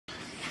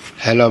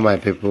Hello my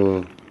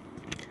people.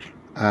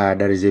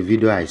 There is a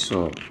video I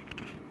saw.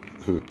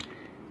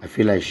 I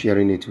feel like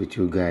sharing it with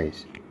you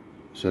guys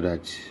so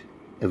that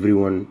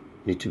everyone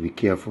need to be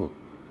careful.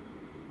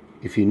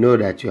 If you know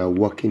that you are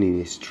walking in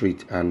a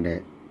street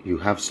and you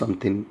have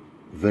something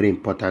very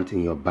important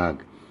in your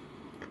bag,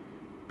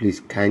 please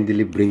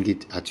kindly bring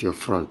it at your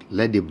front.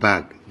 Let the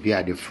bag be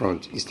at the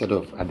front instead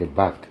of at the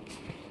back,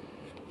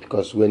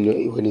 because when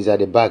it's at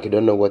the back, you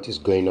don't know what is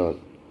going on.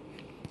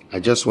 I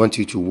just want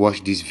you to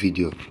watch this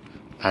video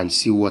and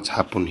see what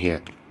happened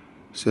here,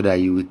 so that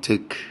you will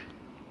take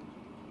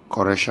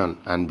correction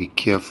and be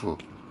careful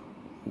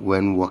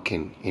when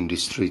walking in the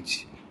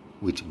street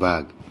with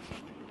bag.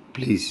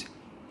 Please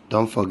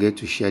don't forget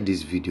to share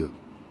this video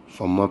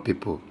for more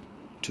people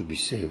to be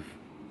safe.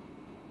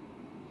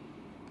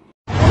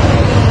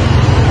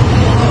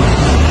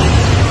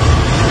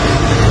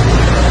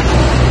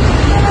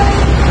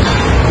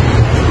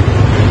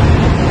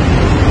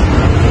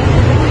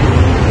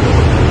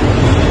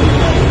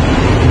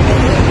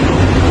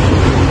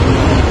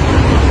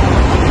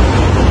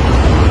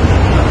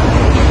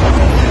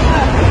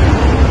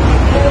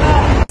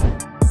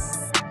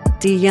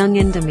 The Young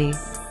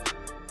Indomie.